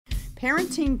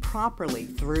Parenting properly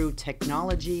through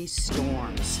technology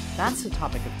storms. That's the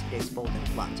topic of today's Bold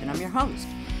and Blunt, and I'm your host,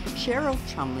 Cheryl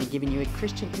Chumley, giving you a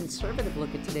Christian conservative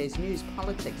look at today's news,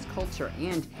 politics, culture,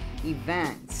 and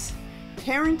events.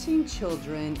 Parenting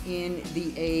children in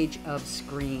the age of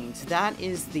screens. That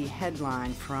is the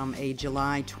headline from a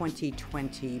July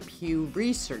 2020 Pew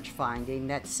Research finding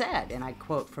that said, and I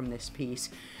quote from this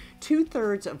piece,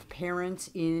 2/3 of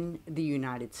parents in the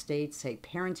United States say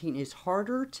parenting is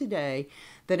harder today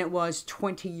than it was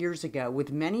 20 years ago,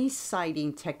 with many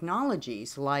citing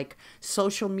technologies like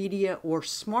social media or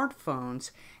smartphones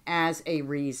as a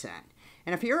reason.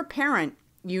 And if you're a parent,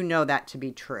 you know that to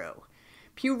be true.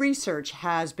 Pew Research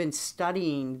has been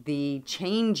studying the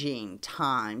changing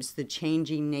times, the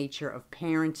changing nature of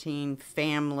parenting,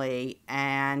 family,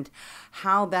 and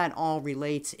how that all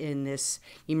relates in this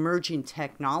emerging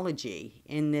technology,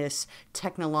 in this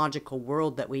technological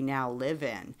world that we now live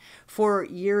in for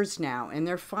years now. And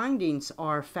their findings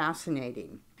are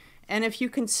fascinating. And if you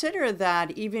consider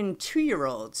that even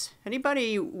 2-year-olds,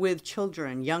 anybody with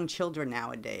children, young children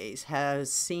nowadays,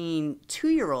 has seen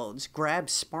 2-year-olds grab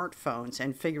smartphones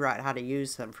and figure out how to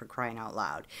use them, for crying out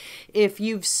loud. If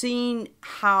you've seen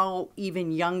how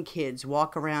even young kids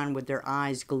walk around with their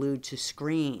eyes glued to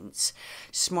screens,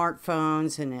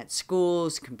 smartphones, and at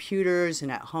schools, computers, and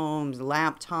at homes,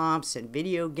 laptops, and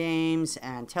video games,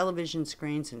 and television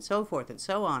screens, and so forth, and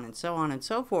so on, and so on, and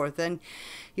so forth, then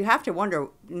you have to wonder,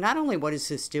 not only what is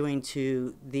this doing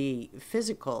to the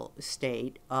physical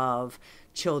state of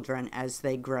children as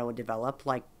they grow and develop,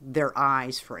 like their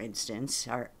eyes, for instance.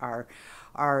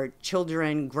 Are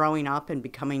children growing up and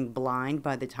becoming blind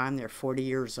by the time they're 40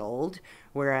 years old,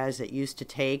 whereas it used to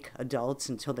take adults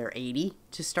until they're 80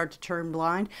 to start to turn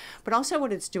blind? But also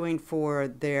what it's doing for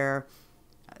their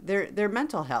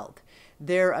mental health,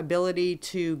 their ability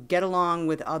to get along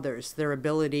with others, their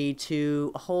ability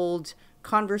to hold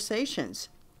conversations,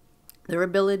 their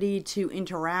ability to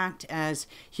interact as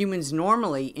humans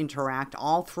normally interact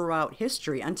all throughout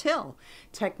history until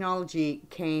technology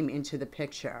came into the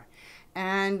picture.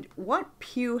 And what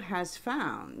Pew has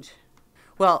found,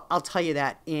 well, I'll tell you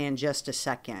that in just a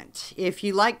second. If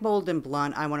you like Bold and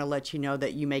Blunt, I want to let you know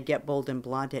that you may get Bold and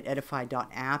Blunt at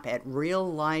edify.app, at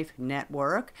Real Life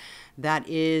Network. That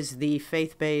is the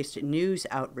faith-based news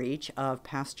outreach of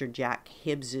Pastor Jack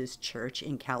Hibbs's church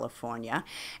in California.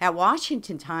 At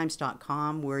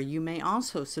WashingtonTimes.com, where you may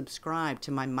also subscribe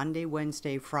to my Monday,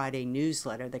 Wednesday, Friday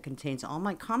newsletter that contains all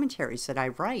my commentaries that I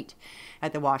write.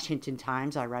 At the Washington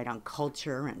Times, I write on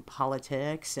culture and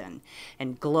politics and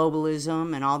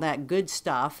globalism and all that good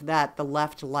stuff that the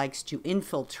left likes to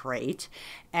infiltrate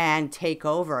and take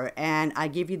over. And I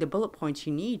give you the bullet points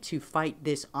you need to fight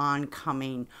this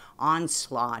oncoming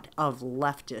onslaught of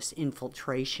leftist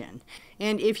infiltration.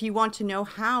 And if you want to know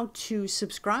how to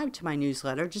subscribe to my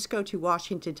newsletter, just go to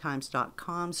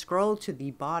WashingtonTimes.com, scroll to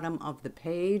the bottom of the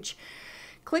page,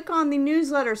 click on the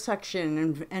newsletter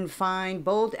section and find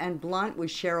Bold and Blunt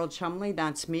with Cheryl Chumley.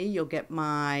 That's me. You'll get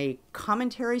my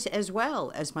commentaries as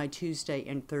well as my Tuesday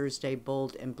and Thursday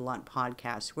Bold and Blunt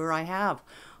podcasts, where I have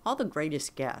all the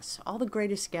greatest guests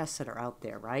that are out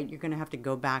there, right? You're going to have to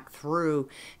go back through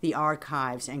the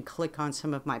archives and click on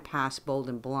some of my past Bold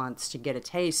and Blunts to get a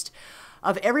taste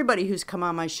of everybody who's come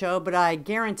on my show, but I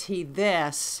guarantee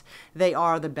this, they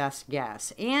are the best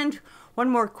guests. And one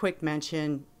more quick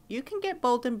mention, you can get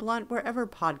Bold and Blunt wherever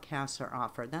podcasts are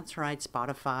offered. That's right,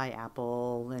 Spotify,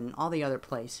 Apple, and all the other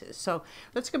places. So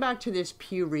let's go back to this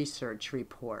Pew Research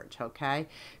report, okay?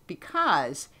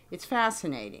 Because it's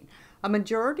fascinating. A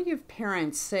majority of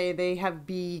parents say they have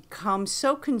become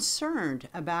so concerned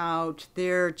about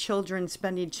their children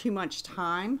spending too much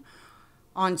time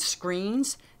on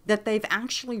screens that they've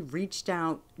actually reached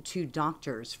out to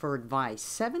doctors for advice.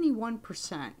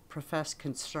 71% profess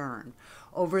concern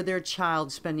over their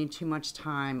child spending too much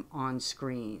time on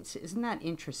screens. Isn't that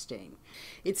interesting?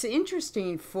 It's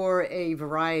interesting for a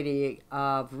variety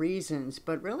of reasons,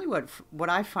 but really what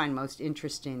I find most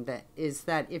interesting is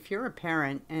that if you're a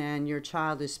parent and your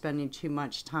child is spending too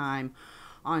much time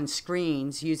on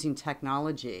screens using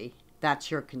technology, that's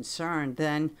your concern,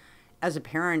 then as a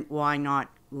parent, why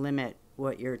not limit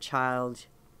what your child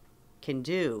can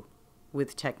do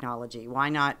with technology? Why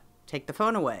not take the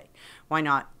phone away? Why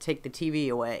not take the TV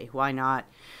away? Why not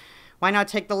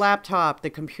take the laptop, the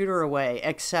computer away,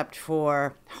 except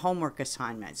for homework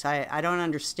assignments? I don't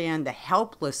understand the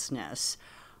helplessness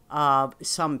of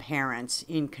some parents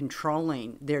in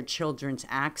controlling their children's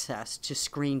access to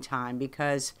screen time,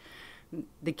 because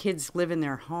the kids live in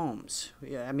their homes.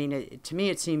 I mean, to me,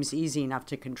 it seems easy enough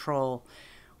to control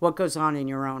what goes on in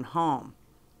your own home.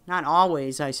 Not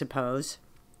always, I suppose.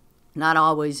 Not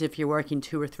always if you're working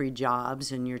 2 or 3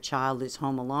 jobs and your child is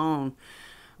home alone,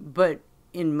 but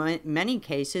in many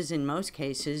cases, in most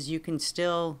cases, you can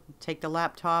still take the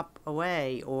laptop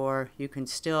away, or you can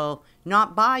still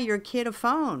not buy your kid a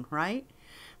phone, right?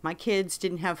 My kids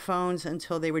didn't have phones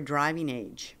until they were driving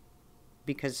age,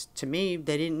 because to me,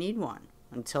 they didn't need one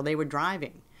until they were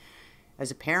driving. As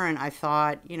a parent, I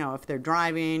thought, if they're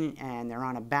driving and they're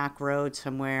on a back road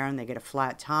somewhere and they get a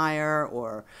flat tire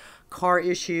or car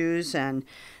issues and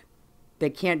they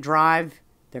can't drive,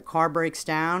 their car breaks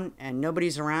down and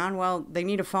nobody's around, well, they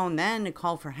need a phone then to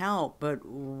call for help. But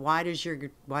why does your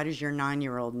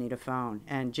 9-year-old need a phone?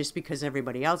 And just because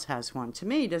everybody else has one, to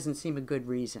me, doesn't seem a good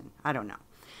reason. I don't know.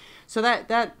 So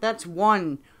that's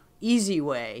one easy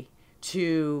way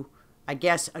to, I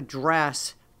guess,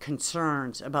 address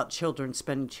concerns about children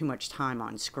spending too much time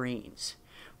on screens.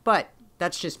 But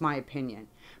that's just my opinion.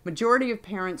 Majority of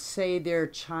parents say their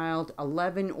child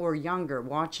 11 or younger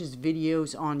watches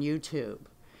videos on YouTube.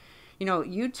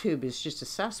 YouTube is just a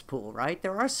cesspool, right?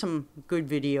 There are some good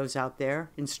videos out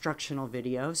there, instructional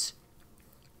videos,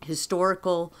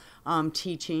 historical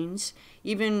teachings,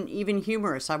 even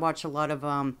humorous. I watch a lot of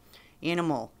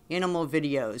animal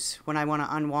videos when I want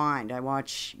to unwind. I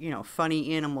watch,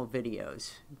 funny animal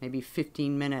videos, maybe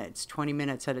 15 minutes, 20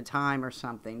 minutes at a time or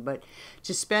something. But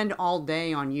to spend all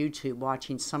day on YouTube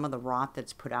watching some of the rot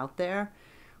that's put out there,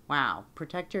 wow,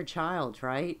 protect your child,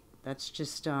 right? That's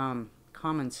just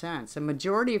common sense. A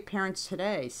majority of parents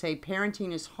today say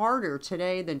parenting is harder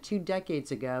today than 2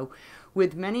 decades ago,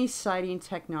 with many citing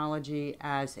technology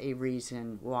as a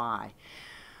reason why.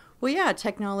 Well, yeah,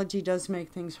 technology does make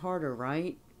things harder,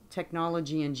 right?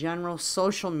 Technology in general,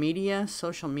 social media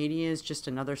is just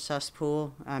another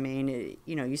cesspool. I mean,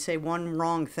 you say one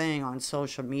wrong thing on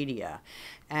social media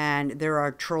and there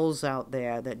are trolls out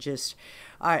there that just,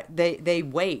 they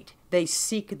wait, they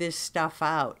seek this stuff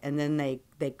out, and then they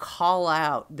call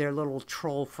out their little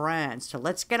troll friends to,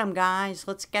 let's get them, guys,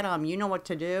 let's get them, you know what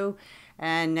to do.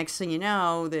 And next thing you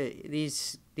know,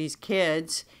 these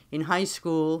kids in high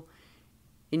school,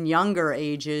 in younger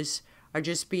ages, are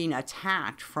just being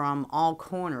attacked from all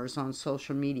corners on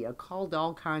social media, called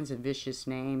all kinds of vicious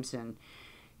names. And,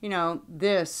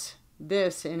 this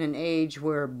in an age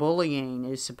where bullying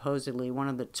is supposedly one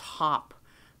of the top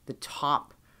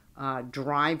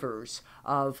drivers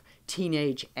of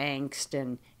teenage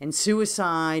angst and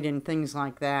suicide and things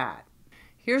like that.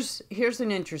 Here's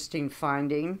an interesting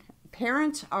finding.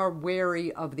 Parents are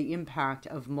wary of the impact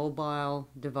of mobile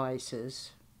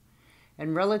devices,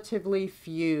 and relatively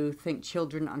few think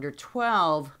children under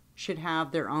 12 should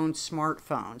have their own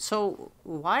smartphone. So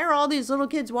why are all these little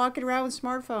kids walking around with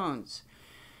smartphones?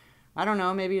 I don't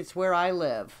know, maybe it's where I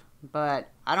live, but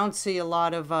I don't see a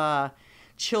lot of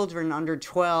children under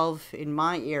 12 in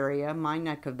my area, my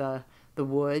neck of the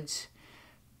woods,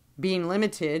 being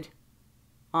limited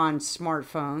on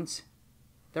smartphones.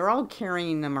 They're all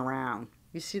carrying them around.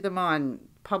 You see them on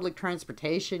public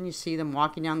transportation, you see them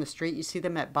walking down the street, you see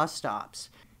them at bus stops.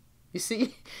 You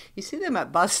see them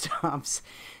at bus stops,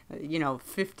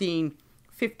 15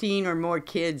 or more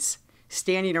kids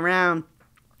standing around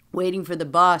waiting for the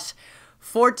bus,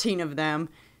 14 of them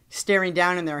staring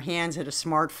down in their hands at a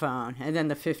smartphone, and then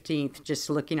the 15th just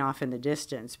looking off in the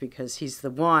distance because he's the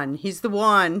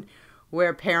one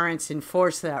where parents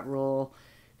enforce that rule.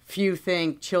 Few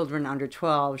think children under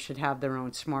 12 should have their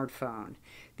own smartphone.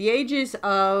 The ages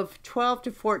of 12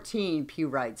 to 14, Pew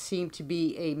writes, seem to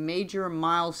be a major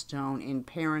milestone in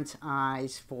parents'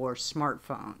 eyes for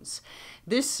smartphones.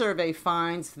 This survey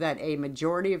finds that a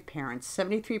majority of parents,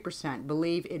 73%,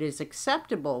 believe it is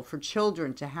acceptable for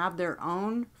children to have their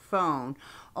own phone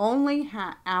only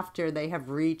after they have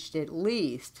reached at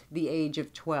least the age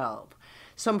of 12.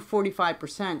 Some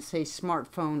 45% say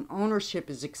smartphone ownership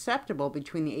is acceptable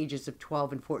between the ages of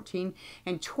 12 and 14,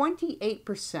 and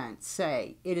 28%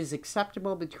 say it is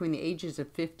acceptable between the ages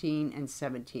of 15 and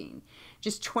 17.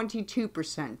 Just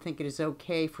 22% think it is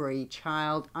okay for a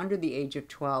child under the age of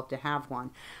 12 to have one.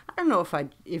 I don't know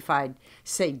if I'd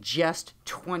say just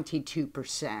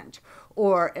 22%,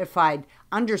 or if I'd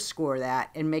underscore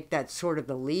that and make that sort of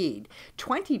the lead.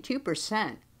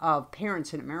 22% of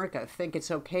parents in America think it's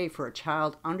okay for a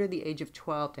child under the age of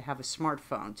 12 to have a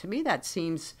smartphone. To me, that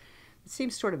seems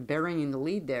sort of burying the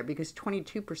lead there, because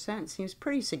 22% seems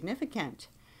pretty significant.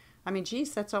 I mean,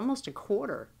 geez, that's almost a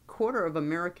quarter of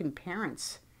American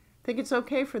parents think it's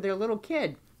okay for their little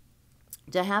kid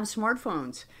to have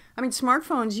smartphones. I mean,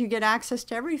 smartphones, you get access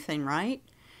to everything, right?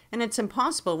 And it's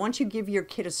impossible. Once you give your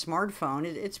kid a smartphone,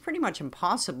 it's pretty much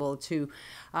impossible to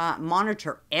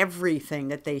monitor everything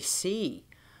that they see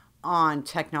on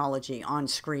technology, on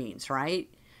screens, right?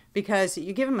 Because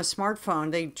you give them a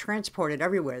smartphone, they transport it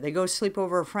everywhere. They go sleep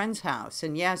over a friend's house.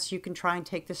 And yes, you can try and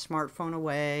take the smartphone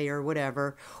away or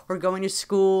whatever. Or going to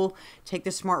school, take the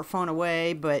smartphone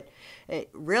away. But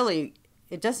it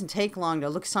doesn't take long to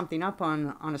look something up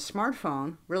on a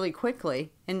smartphone really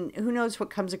quickly. And who knows what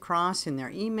comes across in their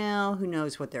email? Who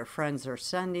knows what their friends are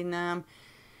sending them?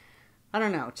 I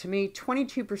don't know. To me,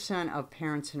 22% of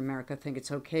parents in America think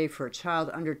it's okay for a child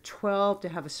under 12 to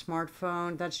have a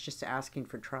smartphone. That's just asking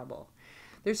for trouble.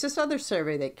 There's this other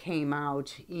survey that came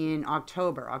out in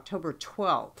October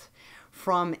 12th,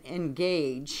 from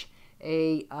Engage,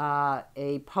 a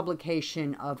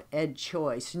publication of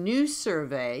EdChoice. New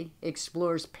survey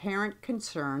explores parent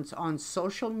concerns on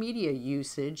social media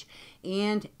usage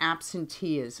and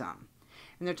absenteeism.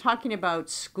 And they're talking about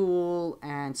school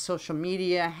and social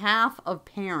media. Half of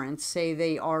parents say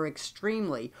they are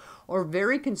extremely or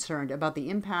very concerned about the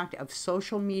impact of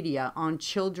social media on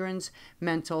children's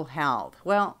mental health.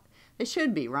 Well, they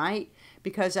should be, right?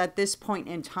 Because at this point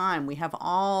in time, we have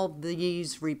all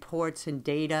these reports and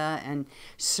data and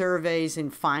surveys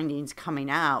and findings coming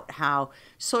out how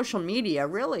social media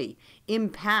really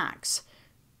impacts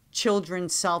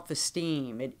children's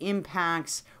self-esteem. It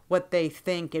impacts what they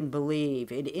think and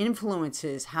believe. It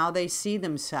influences how they see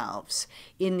themselves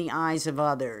in the eyes of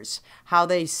others, how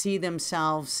they see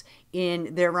themselves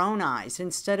in their own eyes.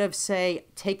 Instead of, say,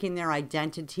 taking their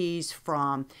identities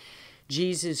from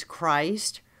Jesus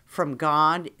Christ, from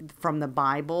God, from the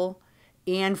Bible,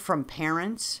 and from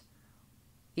parents,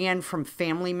 and from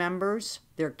family members,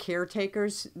 their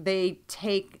caretakers, they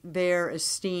take their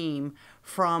esteem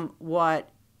from what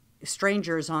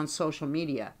strangers on social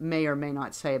media may or may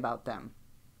not say about them,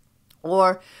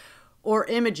 or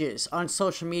images on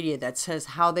social media that says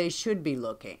how they should be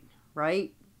looking,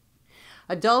 right?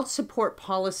 Adults support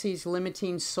policies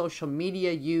limiting social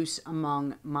media use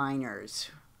among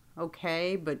minors.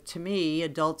 Okay, but to me,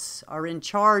 adults are in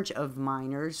charge of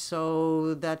minors,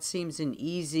 so that seems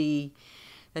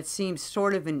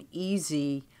sort of an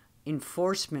easy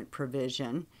enforcement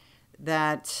provision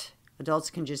that adults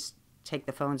can just take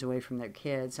the phones away from their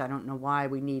kids. I don't know why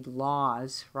we need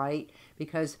laws, right?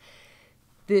 Because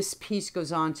this piece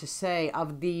goes on to say,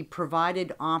 of the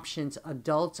provided options,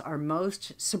 adults are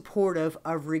most supportive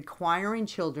of requiring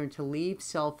children to leave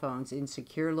cell phones in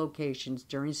secure locations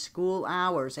during school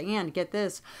hours. And get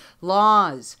this,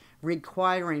 laws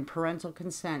requiring parental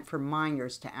consent for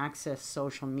minors to access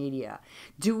social media.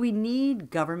 Do we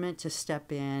need government to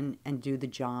step in and do the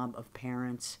job of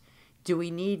parents? Do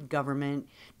we need government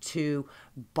to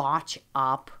botch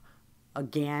up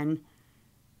again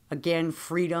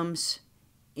freedoms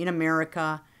in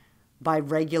America by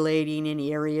regulating in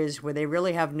areas where they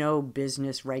really have no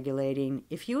business regulating?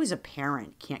 If you as a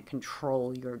parent can't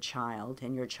control your child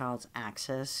and your child's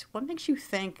access, what makes you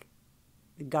think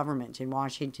the government in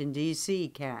Washington, D.C.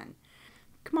 can?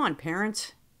 Come on,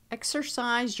 parents.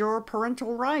 Exercise your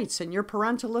parental rights and your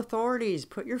parental authorities.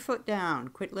 Put your foot down.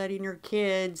 Quit letting your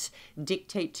kids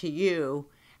dictate to you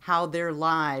how their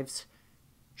lives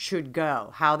should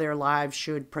go, how their lives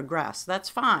should progress. That's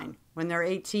fine when they're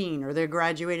 18 or they're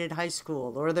graduated high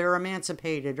school or they're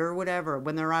emancipated or whatever,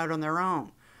 when they're out on their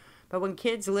own. But when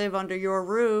kids live under your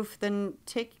roof, then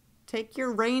take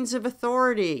your reins of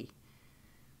authority.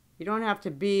 You don't have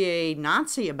to be a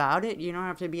Nazi about it. You don't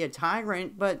have to be a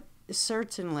tyrant, but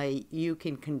certainly you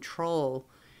can control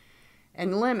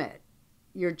and limit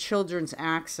your children's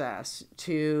access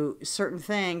to certain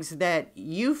things that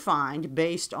you find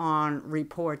based on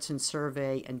reports and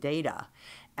survey and data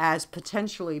as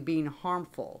potentially being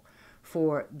harmful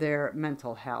for their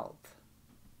mental health.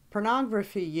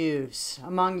 Pornography use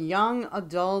among young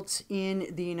adults in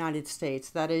the United States.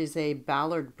 That is a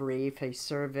Ballard brief, a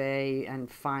survey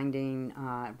and finding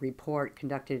report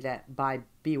conducted by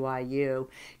BYU.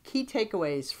 Key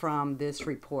takeaways from this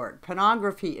report.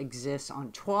 Pornography exists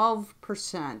on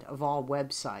 12% of all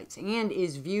websites and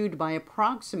is viewed by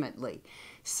approximately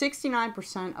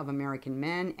 69% of American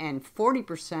men and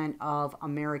 40% of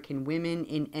American women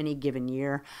in any given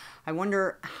year. I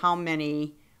wonder how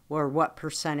many or what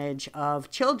percentage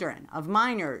of children, of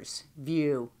minors,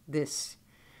 view this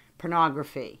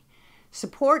pornography.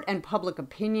 Support and public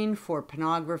opinion for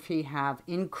pornography have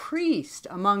increased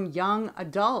among young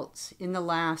adults in the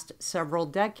last several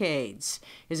decades,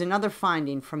 is another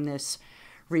finding from this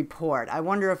report. I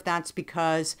wonder if that's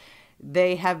because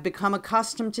they have become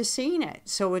accustomed to seeing it,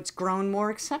 so it's grown more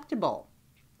acceptable.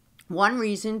 One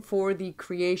reason for the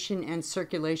creation and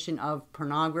circulation of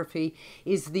pornography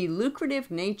is the lucrative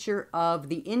nature of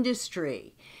the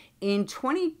industry. In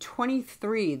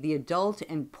 2023, the adult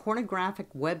and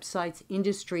pornographic websites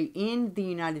industry in the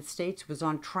United States was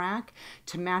on track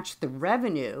to match the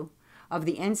revenue of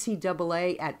the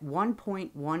NCAA at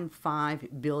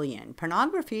 $1.15 billion.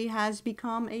 Pornography has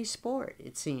become a sport,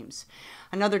 it seems.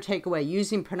 Another takeaway,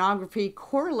 using pornography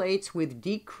correlates with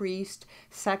decreased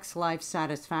sex life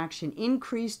satisfaction,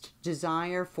 increased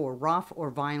desire for rough or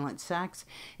violent sex,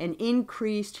 and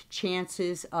increased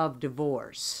chances of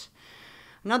divorce.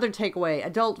 Another takeaway,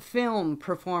 adult film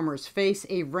performers face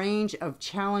a range of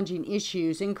challenging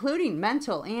issues, including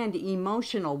mental and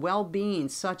emotional well-being,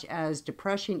 such as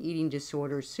depression, eating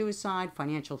disorders, suicide,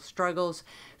 financial struggles,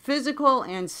 physical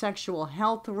and sexual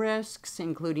health risks,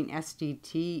 including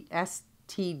STDs,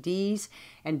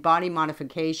 and body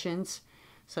modifications,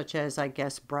 such as, I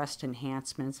guess, breast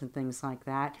enhancements and things like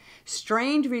that,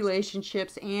 strained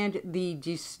relationships, and the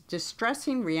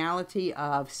distressing reality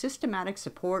of systematic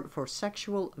support for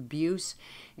sexual abuse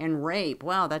and rape.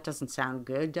 Wow, that doesn't sound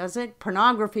good, does it?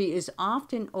 Pornography is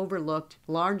often overlooked,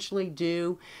 largely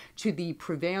due to the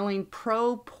prevailing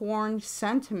pro-porn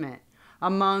sentiment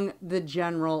among the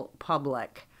general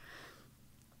public.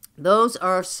 Those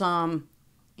are some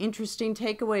interesting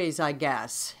takeaways, I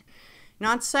guess.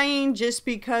 Not saying just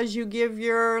because you give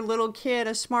your little kid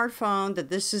a smartphone that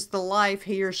this is the life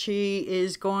he or she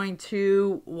is going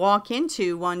to walk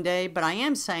into one day, but I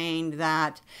am saying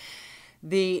that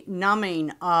the numbing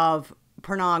of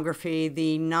pornography,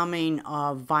 the numbing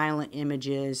of violent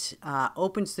images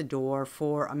opens the door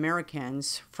for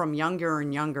Americans from younger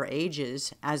and younger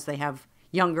ages, as they have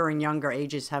younger and younger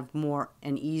ages have more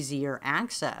and easier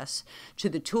access to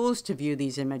the tools to view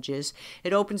these images.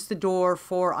 It opens the door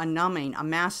for a numbing, a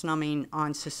mass numbing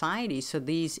on society, so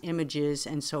these images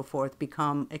and so forth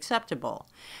become acceptable.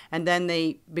 And then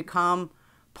they become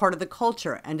part of the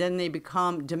culture, and then they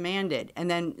become demanded.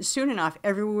 And then soon enough,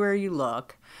 everywhere you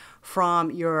look,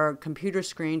 from your computer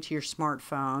screen to your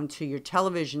smartphone to your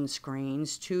television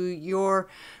screens to your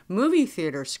movie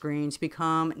theater screens,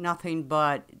 become nothing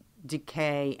but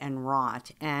decay and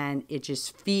rot, and it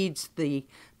just feeds the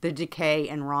decay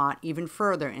and rot even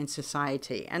further in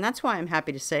society. And that's why I'm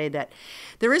happy to say that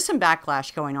there is some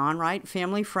backlash going on, right?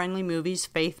 Family-friendly movies,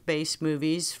 faith-based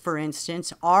movies, for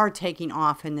instance, are taking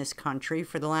off in this country.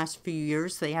 For the last few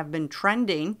years, they have been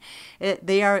trending.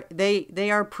 They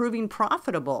are proving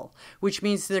profitable, which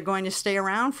means they're going to stay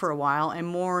around for a while, and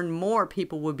more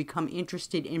people will become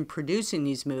interested in producing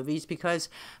these movies because,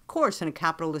 of course, in a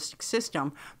capitalistic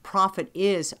system, profit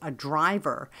is a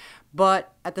driver.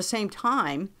 But at the same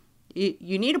time,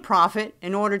 you need a profit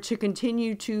in order to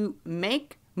continue to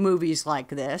make movies like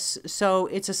this. So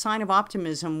it's a sign of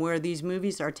optimism where these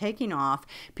movies are taking off,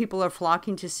 people are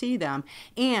flocking to see them,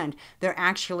 and they're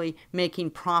actually making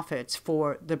profits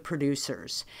for the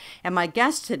producers. And my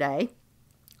guest today,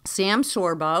 Sam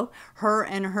Sorbo, her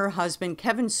and her husband,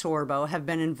 Kevin Sorbo, have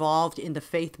been involved in the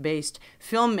faith-based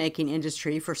filmmaking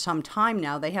industry for some time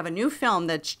now. They have a new film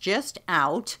that's just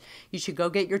out. You should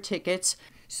go get your tickets.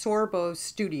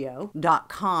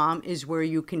 SorboStudio.com is where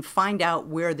you can find out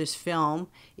where this film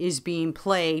is being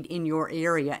played in your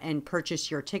area and purchase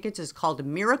your tickets. It's called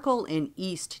Miracle in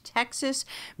East Texas,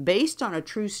 based on a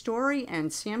true story,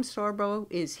 and Sam Sorbo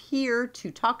is here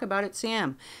to talk about it.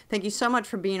 Sam, thank you so much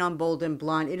for being on Bold and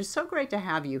Blunt. It is so great to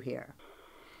have you here.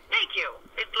 Thank you.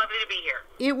 It's lovely to be here.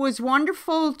 It was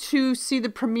wonderful to see the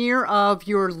premiere of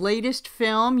your latest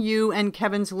film, you and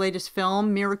Kevin's latest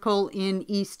film, Miracle in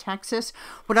East Texas.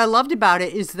 What I loved about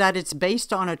it is that it's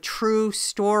based on a true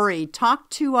story. Talk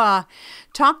to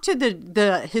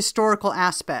the historical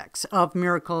aspects of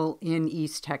Miracle in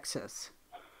East Texas.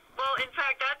 Well, in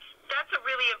fact, that's a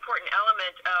really important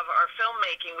element of our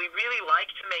filmmaking. We really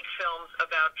like to make films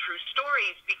about true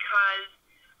stories because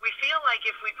we feel like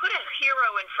if we put a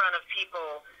hero in front of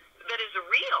people that is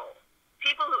real,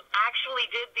 people who actually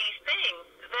did these things,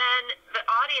 then the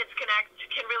audience can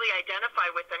really identify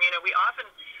with them. You know, we often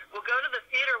will go to the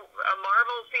theater, a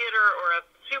Marvel theater or a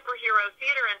superhero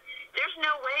theater, and there's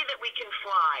no way that we can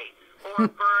fly or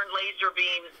burn laser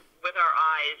beams with our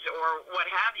eyes or what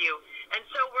have you. And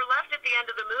so we're left at the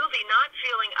end of the movie not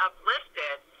feeling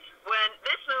uplifted when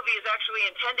this movie is actually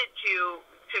intended to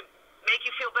make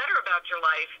you feel better about your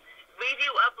life, leave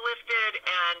you uplifted,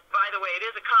 and by the way, it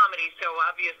is a comedy, so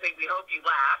obviously we hope you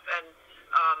laugh, and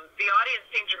the audience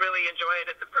seemed to really enjoy it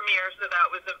at the premiere, so that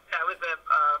was a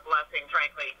blessing,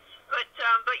 frankly. But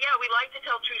yeah, we like to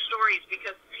tell true stories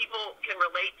because people can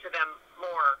relate to them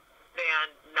more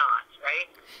than not, right?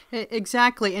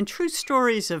 Exactly. And true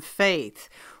stories of faith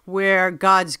where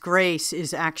God's grace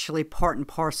is actually part and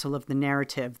parcel of the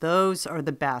narrative. Those are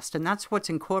the best. And that's what's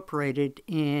incorporated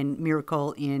in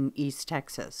Miracle in East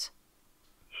Texas.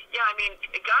 Yeah, I mean,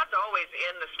 God's always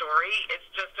in the story. It's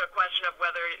just a question of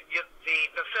whether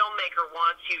the filmmaker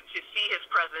wants you to see his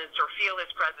presence or feel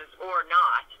his presence or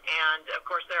not. And, of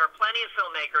course, there are plenty of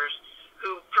filmmakers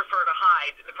who prefer to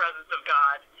hide the presence of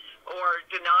God or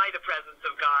deny the presence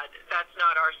of God. That's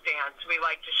not our stance. We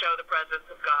like to show the presence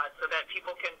of God so that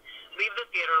people can leave the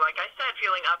theater, like I said,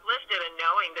 feeling uplifted and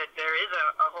knowing that there is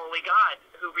a holy God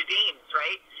who redeems,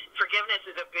 right? Forgiveness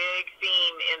is a big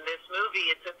theme in this movie.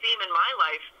 It's a theme in my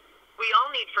life. We all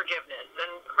need forgiveness.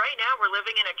 And right now we're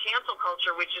living in a cancel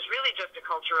culture, which is really just a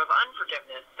culture of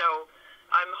unforgiveness. So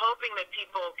I'm hoping that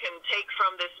people can take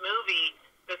from this movie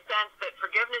the sense that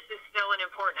forgiveness is still an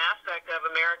important aspect of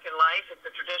American life. It's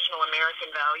a traditional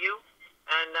American value.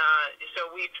 And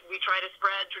so we try to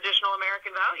spread traditional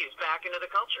American values back into the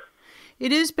culture.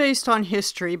 It is based on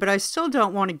history, but I still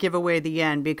don't want to give away the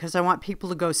end because I want people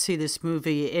to go see this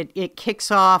movie. It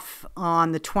kicks off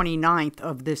on the 29th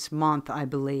of this month, I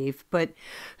believe. But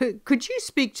could you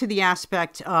speak to the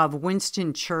aspect of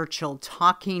Winston Churchill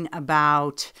talking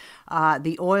about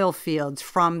the oil fields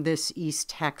from this East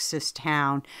Texas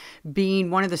town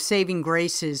being one of the saving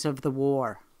graces of the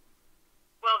war?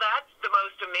 Well, that's the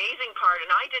most amazing part,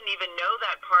 and I didn't even know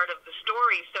that part of the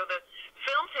story. So the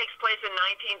film takes place in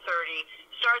 1930,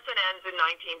 starts and ends in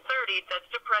 1930. That's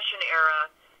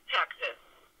Depression-era Texas.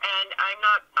 And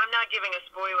I'm not giving a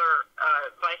spoiler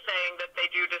by saying that they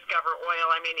do discover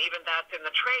oil. I mean, even that's in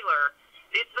the trailer.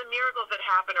 It's the miracles that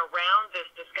happen around this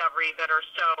discovery that are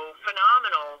so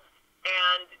phenomenal.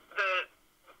 And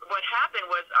what happened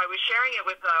was I was sharing it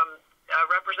with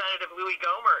Representative Louis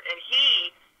Gohmert, and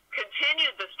he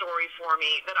continued the story for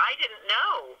me that I didn't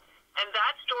know. And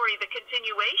that story, the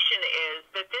continuation is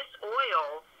that this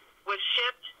oil was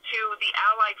shipped to the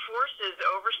Allied forces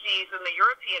overseas in the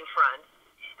European front.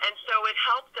 And so it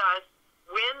helped us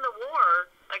win the war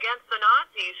against the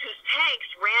Nazis, whose tanks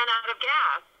ran out of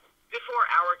gas before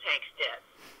our tanks did.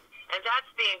 And that's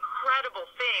the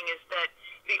incredible thing, is that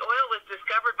the oil was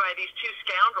discovered by these two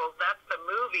scoundrels. That's the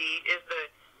movie, is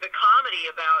the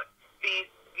comedy about these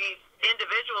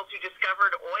individuals who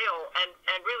discovered oil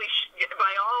and really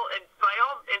by all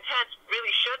intents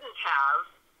really shouldn't have,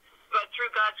 but through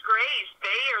God's grace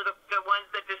they are the ones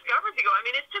that discovered the oil. I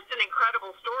mean, it's just an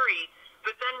incredible story.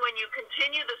 But then when you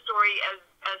continue the story as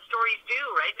stories do,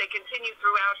 right, they continue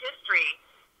throughout history,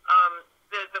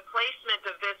 the placement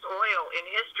of this oil in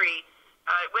history,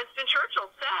 Winston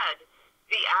Churchill said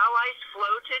the Allies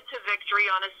floated to victory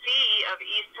on a sea of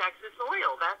East Texas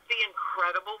oil. That's the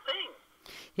incredible thing.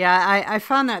 Yeah, I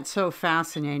found that so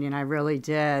fascinating. I really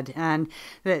did. And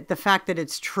the fact that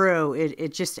it's true,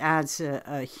 it just adds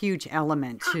a huge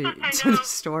element to the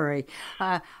story.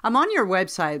 I'm on your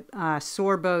website,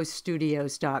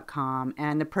 sorbostudios.com,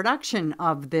 and the production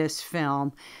of this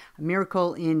film,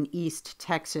 Miracle in East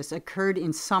Texas, occurred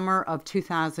in summer of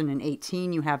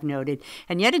 2018, you have noted,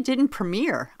 and yet it didn't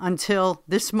premiere until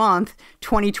this month,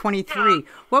 2023. Yeah.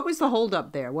 What was the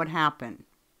holdup there? What happened?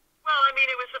 Well, I mean,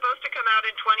 it was supposed to come out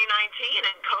in 2019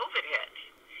 and COVID hit.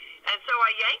 And so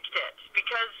I yanked it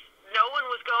because no one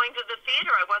was going to the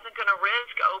theater. I wasn't going to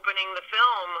risk opening the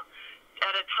film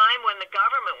at a time when the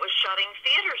government was shutting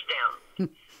theaters down.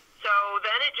 So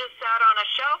then it just sat on a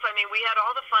shelf. I mean, we had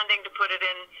all the funding to put it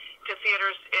into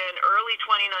theaters in early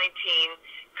 2019.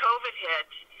 COVID hit,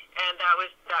 and that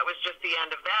was just the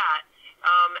end of that.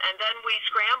 And then we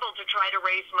scrambled to try to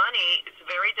raise money. It's a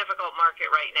very difficult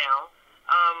market right now.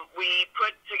 We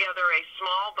put together a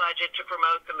small budget to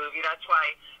promote the movie. That's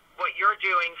why what you're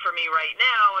doing for me right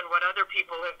now and what other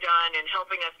people have done in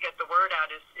helping us get the word out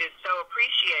is so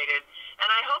appreciated. And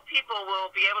I hope people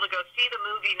will be able to go see the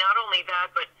movie. Not only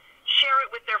that, but share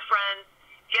it with their friends,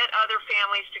 get other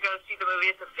families to go see the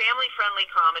movie. It's a family-friendly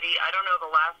comedy. I don't know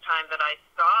the last time that I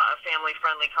saw a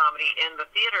family-friendly comedy in the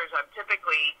theaters. I'm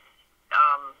typically...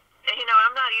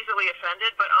 I'm not easily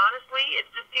offended, but honestly, it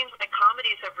just seems like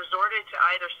comedies have resorted to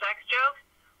either sex jokes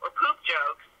or poop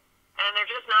jokes, and they're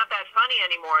just not that funny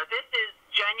anymore. This is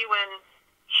genuine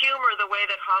humor the way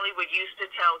that Hollywood used to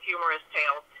tell humorous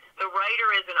tales. The writer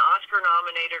is an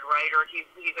Oscar-nominated writer.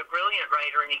 He's a brilliant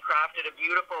writer, and he crafted a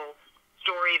beautiful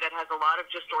story that has a lot of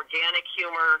just organic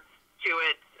humor to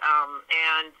it.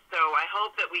 And so I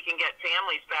hope that we can get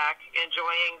families back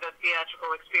enjoying the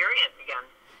theatrical experience again.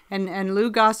 And Lou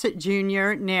Gossett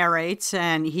Jr. narrates,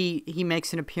 and he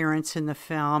makes an appearance in the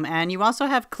film. And you also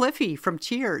have Cliffy from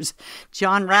Cheers,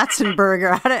 John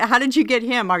Ratzenberger. How did you get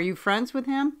him? Are you friends with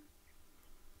him?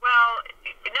 Well,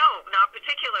 no, not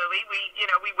particularly.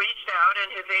 We reached out,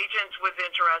 and his agent was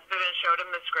interested and showed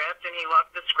him the script, and he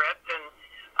loved the script, and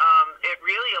it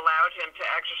really allowed him to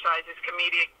exercise his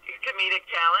comedic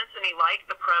talents, and he liked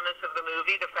the premise of the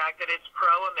movie, the fact that it's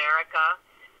pro-America,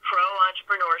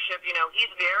 pro-entrepreneurship.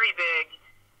 He's very big.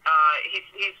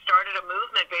 He's started a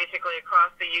movement basically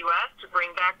across the U.S. to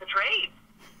bring back the trades,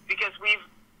 because we've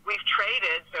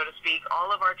traded, so to speak,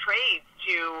 all of our trades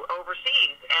to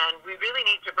overseas, and we really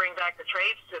need to bring back the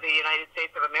trades to the United States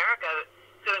of America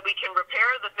so that we can repair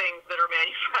the things that are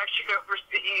manufactured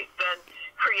overseas and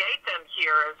create them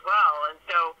here as well. And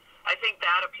so I think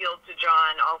that appealed to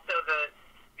John. Also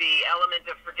the element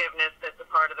of forgiveness that's a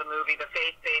part of the movie, the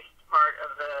faith-based part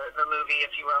of the movie,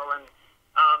 if you will. And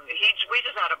we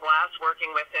just had a blast working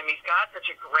with him. He's got such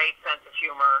a great sense of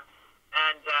humor,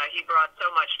 and he brought so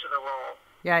much to the role.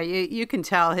 Yeah, you can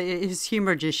tell his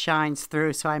humor just shines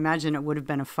through. So I imagine it would have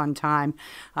been a fun time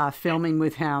filming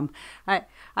with him.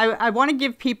 I want to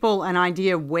give people an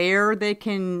idea where they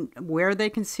can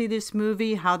see this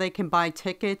movie, how they can buy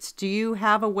tickets. Do you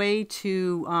have a way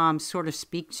to sort of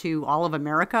speak to all of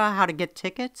America how to get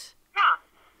tickets? Yeah,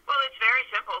 well, it's very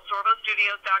simple.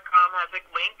 SorboStudios.com has a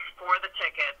link for the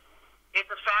tickets.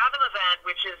 It's a Fathom event,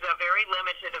 which is a very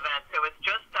limited event. So it's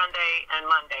just Sunday and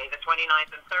Monday, the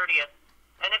 29th and 30th.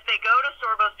 And if they go to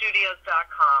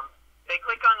SorboStudios.com, they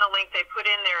click on the link, they put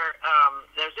in their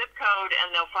zip code,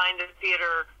 and they'll find a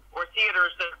theater or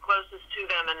theaters that are closest to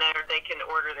them, and there they can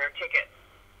order their tickets.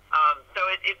 So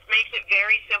it makes it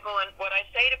very simple. And what I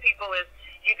say to people is,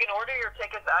 you can order your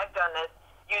tickets. I've done this.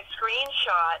 You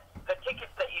screenshot the tickets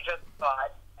that you just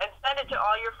bought and send it to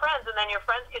all your friends, and then your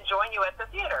friends can join you at the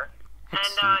theater.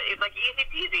 And it's like easy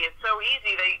peasy. It's so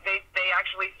easy. They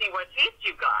actually see what seats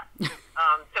you got.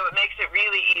 So it makes it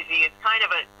really easy. It's kind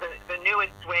of the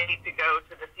newest way to go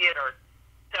to the theater.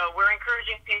 So we're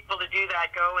encouraging people to do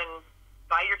that. Go and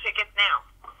buy your tickets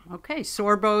now. Okay,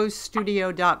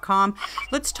 SorboStudio.com.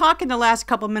 Let's talk in the last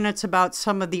couple minutes about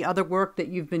some of the other work that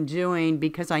you've been doing,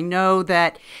 because I know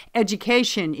that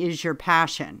education is your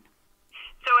passion.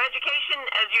 So education,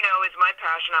 as you know, is my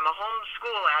passion. I'm a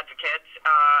homeschool advocate.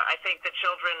 I think that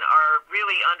children are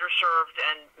really underserved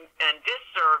and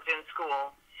disserved in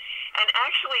school. And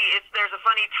actually, there's a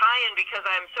funny tie-in, because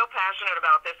I'm so passionate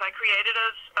about this. I created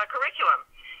a curriculum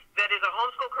that is a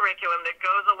homeschool curriculum that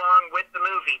goes along with the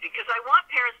movie, because I want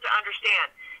parents to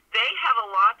understand they have a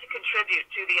lot to contribute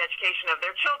to the education of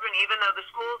their children, even though the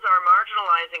schools are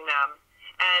marginalizing them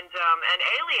and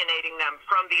alienating them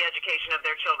from the education of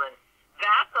their children.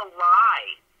 That's a lie,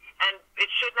 and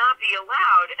it should not be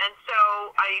allowed. And so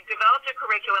I developed a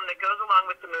curriculum that goes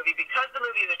along with the movie, because the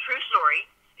movie is a true story.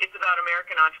 It's about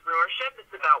American entrepreneurship.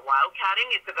 It's about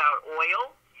wildcatting. It's about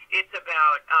oil. It's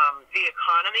about the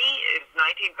economy. It's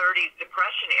 1930s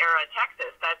Depression-era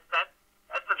Texas. That's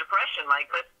the Depression.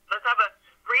 Like, let's have a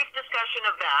brief discussion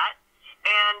of that,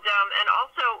 and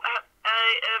also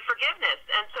forgiveness.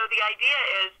 And so the idea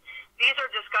is, these are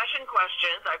discussion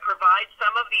questions. I provide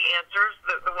some of the answers,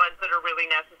 the ones that are really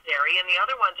necessary, and the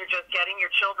other ones are just getting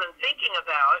your children thinking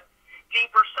about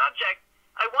deeper subjects.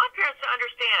 I want parents to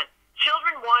understand,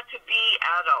 children want to be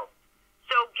adults.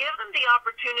 So give them the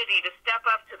opportunity to step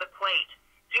up to the plate.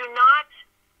 Do not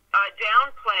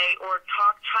downplay or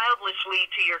talk childishly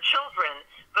to your children,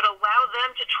 but allow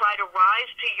them to try to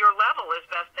rise to your level as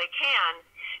best they can.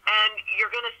 And you're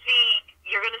going to see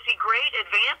great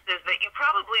advances that you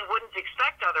probably wouldn't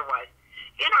expect otherwise.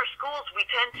 In our schools, we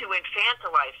tend to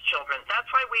infantilize children. That's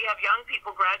why we have young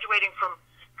people graduating from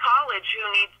college who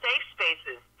need safe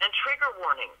spaces and trigger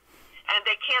warnings, and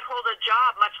they can't hold a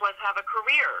job, much less have a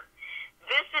career.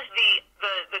 This is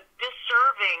the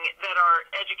disserving that our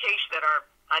education,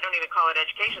 I don't even call it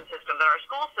education system, that our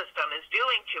school system is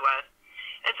doing to us.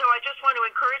 And so I just want to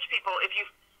encourage people, if you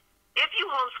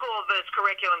homeschool, this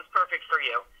curriculum is perfect for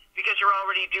you, because you're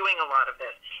already doing a lot of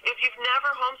this. If you've never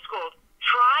homeschooled,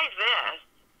 try this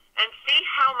and see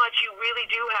how much you really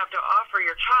do have to offer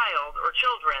your child or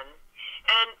children,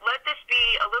 and let this be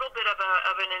a little bit of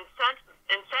an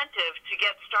incentive to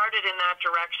get started in that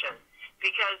direction,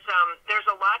 because there's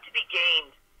a lot to be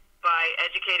gained by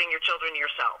educating your children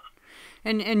yourself.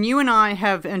 And you and I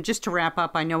have, and just to wrap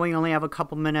up, I know we only have a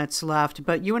couple minutes left,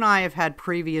 but you and I have had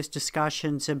previous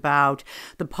discussions about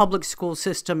the public school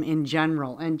system in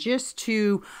general. And just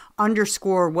to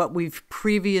underscore what we've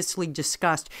previously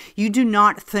discussed, you do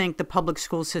not think the public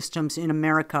school systems in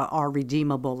America are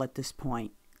redeemable at this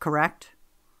point, correct?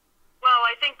 Well,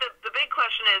 I think that the big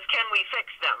question is, can we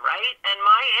fix them, right? And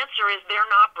my answer is, they're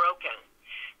not broken.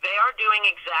 They are doing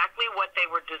exactly what they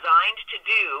were designed to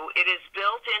do. It is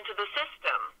built into the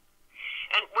system.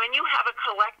 And when you have a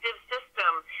collective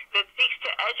system that seeks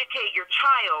to educate your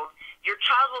child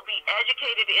will be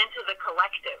educated into the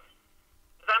collective.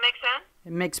 Does that make sense?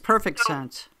 It makes perfect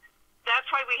sense. That's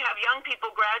why we have young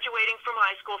people graduating from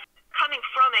high school coming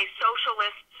from a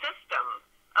socialist system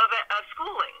of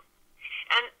schooling.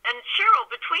 And Cheryl,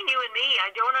 between you and me,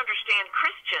 I don't understand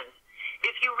Christians.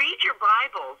 If you read your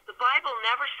Bibles, the Bible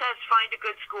never says find a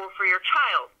good school for your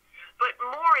child. But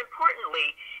more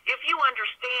importantly, if you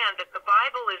understand that the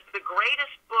Bible is the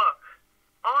greatest book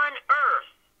on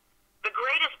earth, the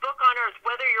greatest book on earth,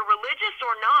 whether you're religious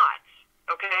or not,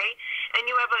 okay, and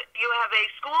you have a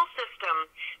school system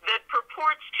that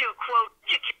purports to, quote,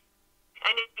 educate,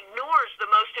 and it ignores the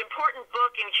most important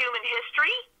book in human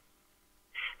history,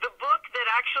 the book that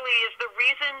actually is the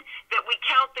reason that we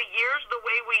count the years the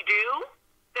way we do,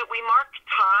 that we mark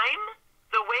time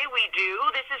the way we do.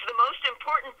 This is the most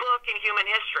important book in human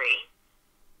history.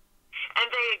 And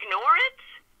they ignore it,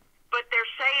 but they're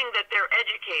saying that they're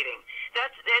educating.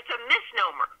 That's a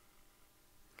misnomer.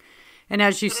 And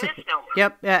as you said,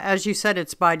 as you said,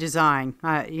 it's by design.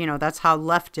 That's how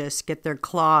leftists get their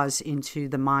claws into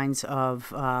the minds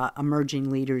of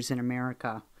emerging leaders in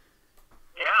America.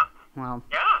 Yeah. Well.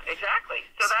 Yeah, exactly.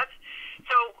 So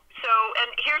and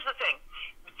here's the thing.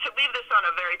 To leave this on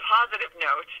a very positive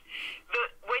note,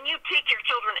 when you take your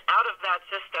children out of that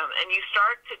system and you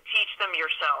start to teach them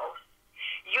yourself,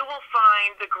 you will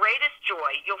find the greatest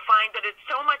joy. You'll find that it's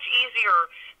so much easier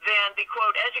than the,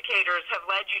 quote, educators have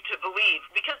led you to believe,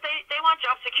 because they want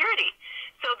job security.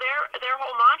 So their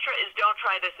whole mantra is don't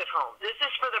try this at home. This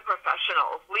is for the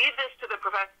professionals. Leave this to the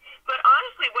professionals. But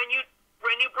honestly, when you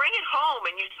bring it home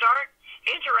and you start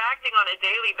interacting on a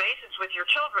daily basis with your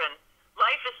children,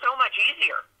 life is so much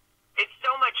easier. It's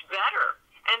so much better.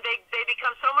 And they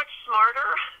become so much smarter.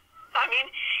 I mean,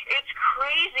 it's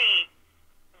crazy.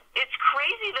 It's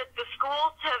crazy that the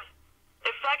schools have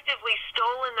effectively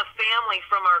stolen the family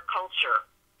from our culture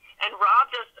and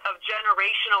robbed us of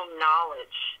generational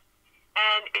knowledge.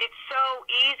 And it's so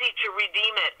easy to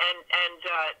redeem it and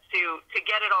to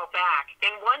get it all back.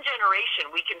 In one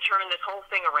generation, we can turn this whole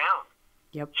thing around.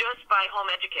 Yep. Just by home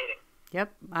educating. Yep,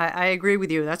 I agree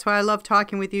with you. That's why I love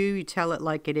talking with you. You tell it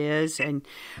like it is. And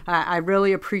I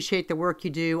really appreciate the work you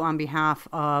do on behalf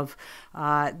of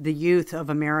the youth of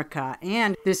America.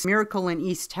 And this Miracle in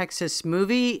East Texas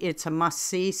movie, it's a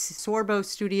must-see,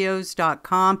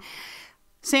 sorbostudios.com.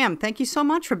 Sam, thank you so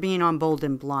much for being on Bold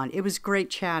and Blonde. It was great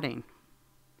chatting.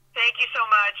 Thank you so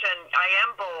much. And I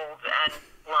am bold and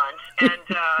blunt. And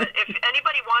if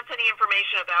anybody wants any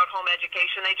information about home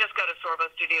education, they just go to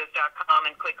sorbostudios.com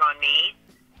and click on me.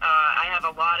 I have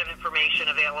a lot of information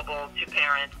available to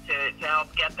parents to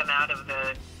help get them out of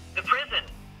the prison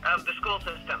of the school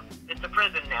system. It's a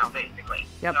prison now, basically.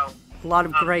 Yep. So, a lot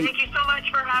of great. Thank you so much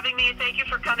for having me. Thank you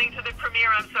for coming to the premiere.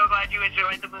 I'm so glad you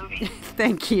enjoyed the movie.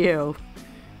 Thank you.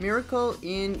 Miracle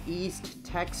in East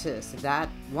Texas. That,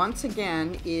 once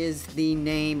again, is the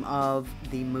name of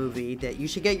the movie that you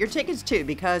should get your tickets to,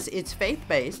 because it's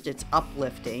faith-based, it's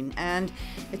uplifting, and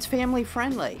it's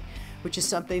family-friendly, which is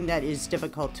something that is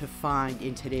difficult to find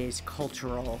in today's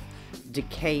cultural,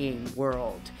 decaying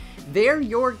world. They're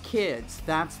Your Kids.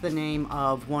 That's the name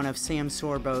of one of Sam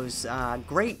Sorbo's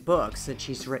great books that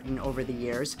she's written over the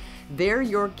years. They're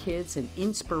Your Kids, an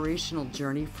inspirational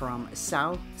journey from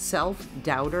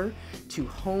self-doubter to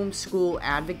homeschool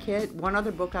advocate. One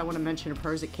other book I want to mention of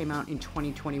hers that came out in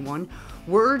 2021,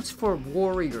 Words for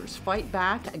Warriors, Fight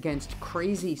Back Against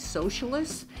Crazy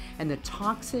Socialists and the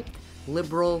Toxic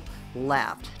Liberal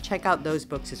Left. Check out those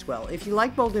books as well. If you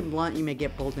like Bold and Blunt, you may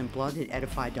get Bold and Blunt at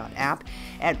edify.app,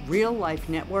 at Real Life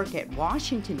Network, at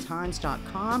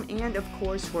WashingtonTimes.com, and of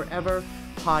course wherever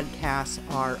podcasts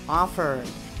are offered.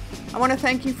 I want to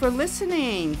thank you for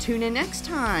listening. Tune in next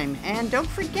time, and don't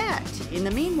forget, in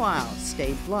the meanwhile,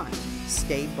 stay blunt,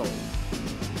 stay bold.